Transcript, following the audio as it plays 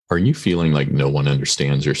Are you feeling like no one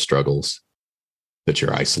understands your struggles? That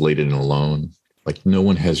you're isolated and alone? Like no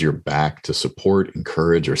one has your back to support,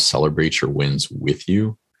 encourage, or celebrate your wins with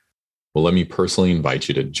you? Well, let me personally invite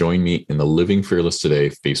you to join me in the Living Fearless Today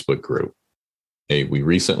Facebook group. Hey, we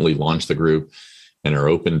recently launched the group and are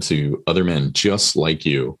open to other men just like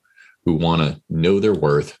you who want to know their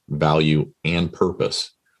worth, value, and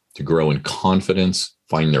purpose, to grow in confidence,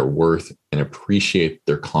 find their worth, and appreciate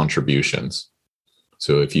their contributions.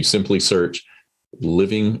 So if you simply search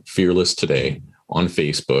Living Fearless Today on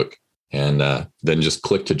Facebook and then just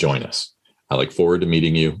click to join us. I look forward to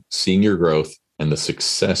meeting you, seeing your growth, and the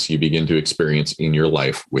success you begin to experience in your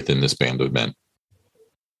life within this band of men.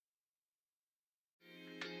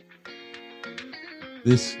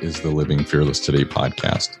 This is the Living Fearless Today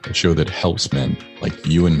podcast, a show that helps men like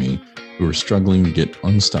you and me who are struggling to get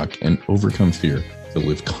unstuck and overcome fear to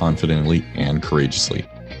live confidently and courageously.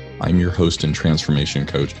 I'm your host and transformation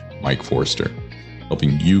coach, Mike Forster,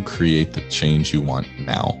 helping you create the change you want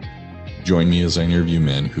now. Join me as I interview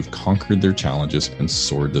men who've conquered their challenges and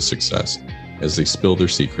soared to success as they spill their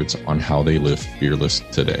secrets on how they live fearless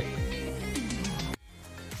today.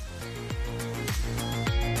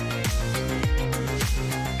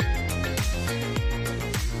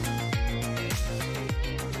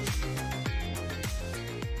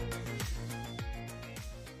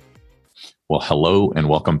 Well, hello and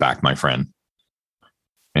welcome back, my friend.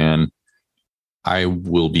 And I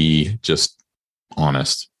will be just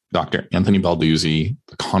honest. Dr. Anthony Balduzzi,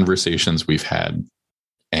 the conversations we've had,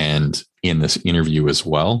 and in this interview as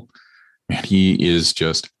well, man, he is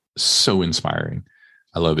just so inspiring.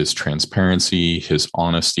 I love his transparency, his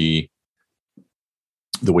honesty,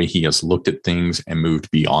 the way he has looked at things and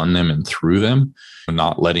moved beyond them and through them,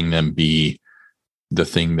 not letting them be the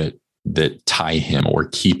thing that tie him or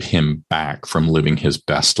keep him back from living his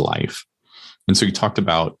best life. And so he talked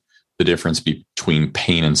about the difference between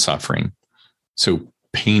pain and suffering. So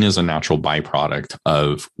pain is a natural byproduct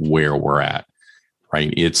of where we're at,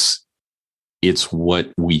 right? It's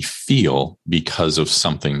what we feel because of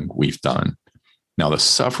something we've done. Now, the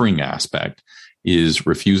suffering aspect is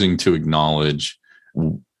refusing to acknowledge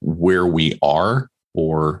where we are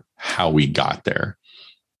or how we got there.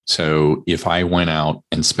 So if I went out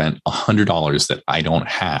and spent $100 that I don't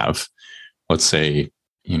have, let's say,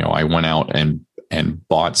 I went out and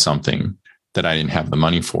bought something that I didn't have the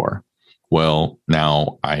money for. Well,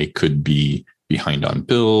 now I could be behind on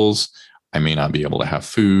bills. I may not be able to have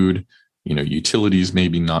food, utilities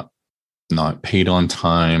maybe not paid on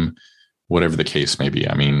time, whatever the case may be.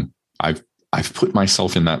 I mean, I've put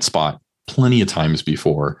myself in that spot plenty of times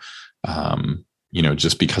before,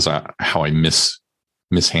 just because how I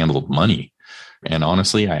mishandled money. And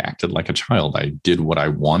honestly, I acted like a child. I did what I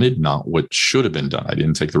wanted, not what should have been done. I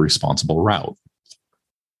didn't take the responsible route.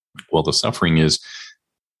 Well, the suffering is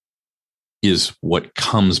what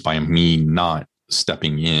comes by me not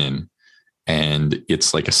stepping in. And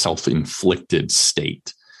it's like a self-inflicted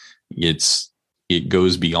state. It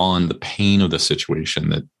goes beyond the pain of the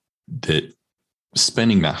situation that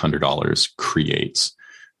spending that $100 creates.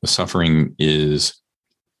 The suffering is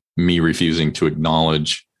me refusing to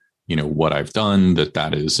acknowledge, what I've done,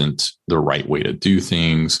 that isn't the right way to do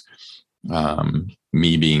things.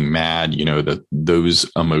 Me being mad, those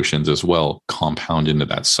emotions as well compound into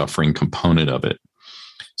that suffering component of it.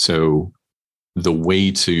 So the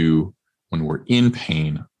way to, when we're in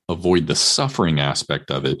pain, avoid the suffering aspect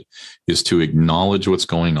of it is to acknowledge what's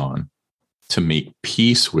going on, to make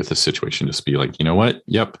peace with the situation, just be like, you know what?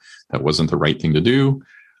 Yep, that wasn't the right thing to do.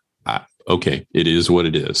 Okay, it is what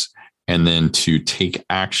it is. And then to take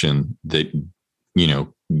action that,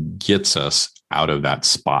 gets us out of that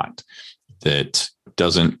spot, that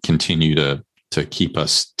doesn't continue to keep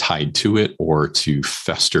us tied to it or to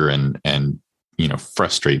fester and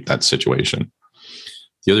frustrate that situation.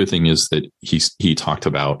 The other thing is that he talked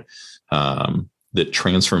about that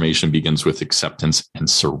transformation begins with acceptance and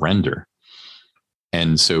surrender.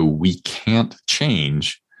 And so we can't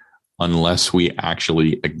change unless we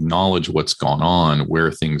actually acknowledge what's gone on,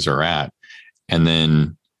 where things are at, and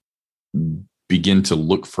then begin to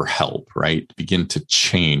look for help, right? Begin to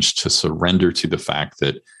change, to surrender to the fact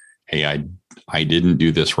that, hey, I didn't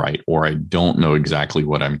do this right, or I don't know exactly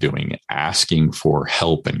what I'm doing, asking for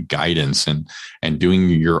help and guidance and doing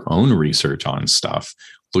your own research on stuff,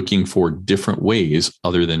 looking for different ways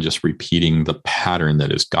other than just repeating the pattern that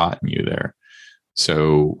has gotten you there.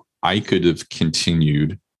 So I could have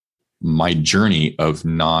continued my journey of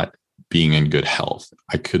not being in good health.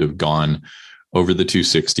 I could have gone over the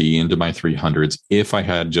 260 into my 300s if I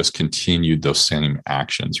had just continued those same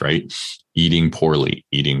actions, right? Eating poorly,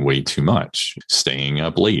 eating way too much, staying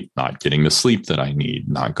up late, not getting the sleep that I need,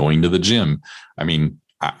 not going to the gym. I mean,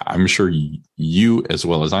 I'm sure you, as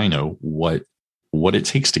well as I know, what it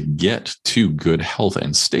takes to get to good health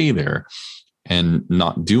and stay there. And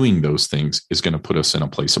not doing those things is going to put us in a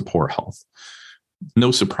place of poor health.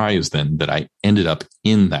 No surprise then that I ended up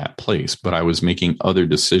in that place, but I was making other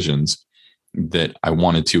decisions that I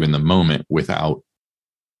wanted to in the moment without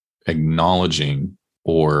acknowledging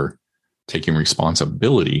or taking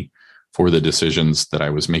responsibility for the decisions that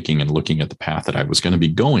I was making and looking at the path that I was going to be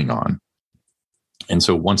going on. And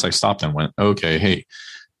so once I stopped and went, okay, hey,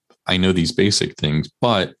 I know these basic things,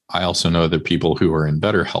 but I also know other people who are in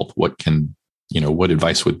better health. What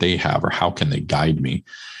advice would they have, or how can they guide me?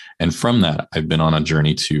 And from that, I've been on a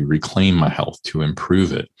journey to reclaim my health, to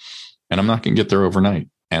improve it. And I'm not going to get there overnight.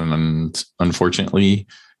 And unfortunately,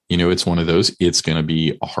 it's one of those, it's going to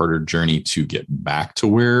be a harder journey to get back to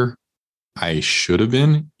where I should have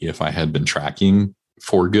been if I had been tracking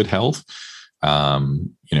for good health.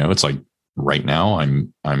 It's like right now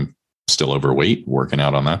I'm still overweight, working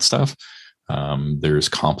out on that stuff. There's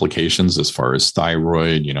complications as far as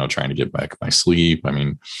thyroid, trying to get back my sleep. I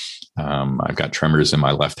mean, I've got tremors in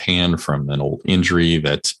my left hand from an old injury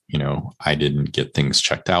that, I didn't get things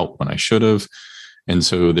checked out when I should have. And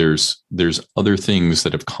so there's other things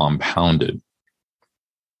that have compounded,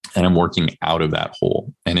 and I'm working out of that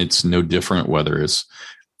hole. And it's no different whether it's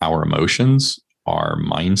our emotions, our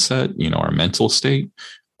mindset, our mental state,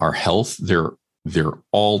 our health. They're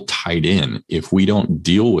all tied in. If we don't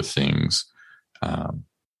deal with things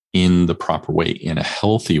in the proper way, in a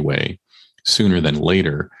healthy way, sooner than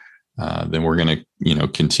later, then we're going to,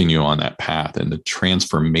 continue on that path. And the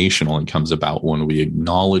transformational comes about when we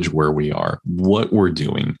acknowledge where we are, what we're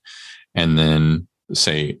doing, and then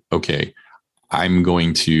say, okay, I'm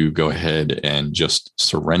going to go ahead and just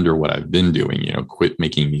surrender what I've been doing, quit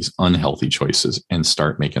making these unhealthy choices and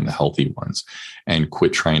start making the healthy ones, and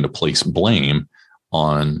quit trying to place blame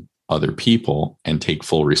on other people and take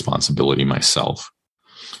full responsibility myself.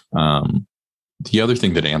 The other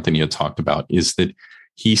thing that Anthony had talked about is that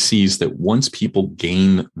he sees that once people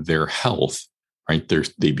gain their health, right,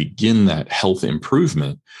 they begin that health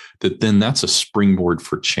improvement, that then that's a springboard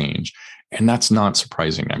for change. And that's not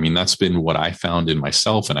surprising. I mean, that's been what I found in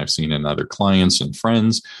myself, and I've seen in other clients and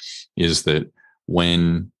friends, is that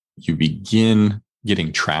when you begin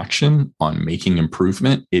getting traction on making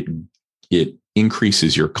improvement, it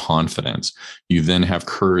increases your confidence. You then have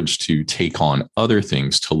courage to take on other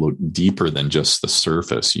things, to look deeper than just the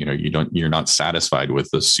surface. You're not satisfied with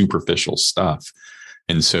the superficial stuff.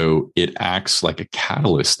 And so it acts like a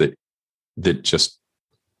catalyst that just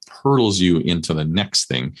hurdles you into the next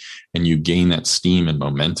thing, and you gain that steam and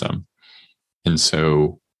momentum. And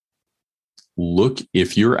so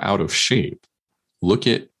if you're out of shape, look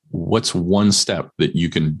at what's one step that you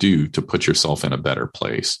can do to put yourself in a better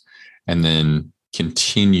place, and then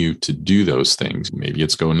continue to do those things. Maybe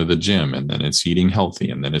it's going to the gym, and then it's eating healthy,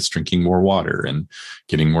 and then it's drinking more water and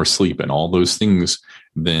getting more sleep, and all those things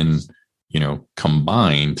then,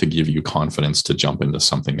 combine to give you confidence to jump into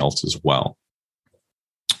something else as well.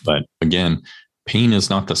 But again, pain is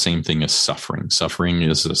not the same thing as suffering. Suffering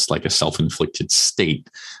is just like a self-inflicted state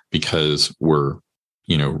because we're,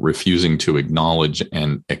 refusing to acknowledge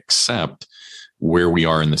and accept where we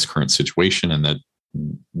are in this current situation, and that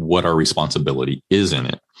what our responsibility is in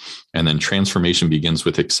it. And then transformation begins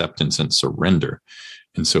with acceptance and surrender.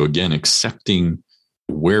 And so again, accepting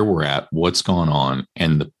where we're at, what's gone on,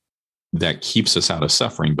 and that keeps us out of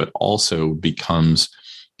suffering, but also becomes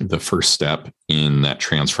the first step in that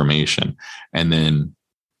transformation. And then,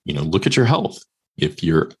 look at your health. If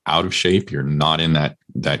you're out of shape, you're not in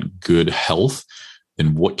that good health,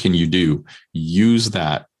 then what can you do? Use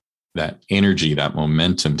that energy, that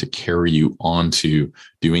momentum to carry you on to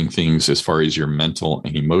doing things as far as your mental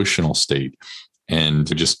and emotional state, and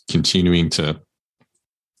to just continuing to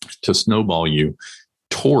snowball you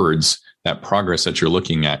towards that progress that you're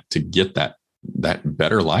looking at, to get that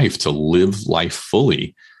better life, to live life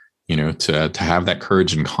fully, to have that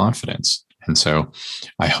courage and confidence. And so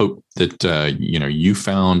I hope that, you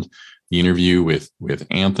found the interview with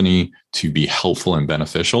Anthony to be helpful and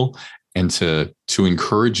beneficial, and to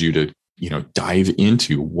encourage you to, dive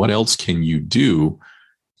into what else can you do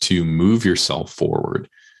to move yourself forward,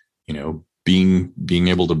 being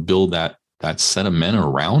able to build that set of men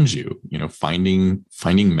around you, finding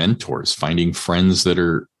mentors, finding friends that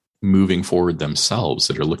are moving forward themselves,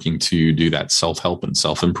 that are looking to do that self-help and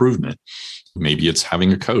self-improvement. Maybe it's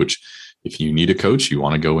having a coach. If you need a coach, you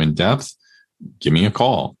want to go in depth, give me a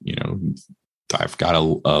call. I've got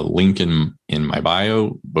a link in my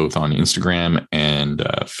bio, both on Instagram and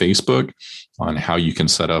Facebook, on how you can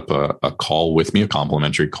set up a call with me, a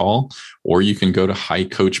complimentary call, or you can go to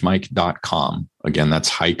highcoachmike.com. Again, that's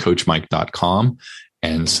highcoachmike.com,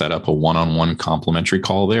 and set up a one-on-one complimentary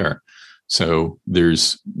call there. So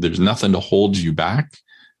there's nothing to hold you back,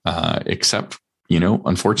 except,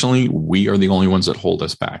 unfortunately, we are the only ones that hold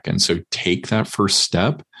us back. And so take that first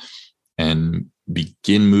step and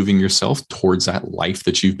begin moving yourself towards that life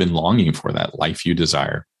that you've been longing for, that life you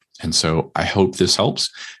desire. And so I hope this helps,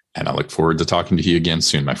 and I look forward to talking to you again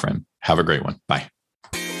soon, my friend. Have a great one. Bye.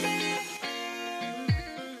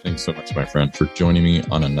 Thanks so much, my friend, for joining me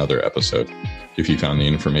on another episode. If you found the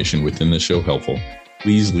information within the show helpful,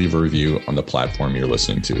 please leave a review on the platform you're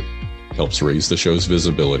listening to. It helps raise the show's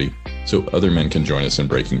visibility so other men can join us in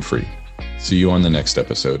breaking free. See you on the next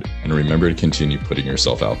episode, and remember to continue putting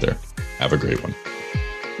yourself out there. Have a great one.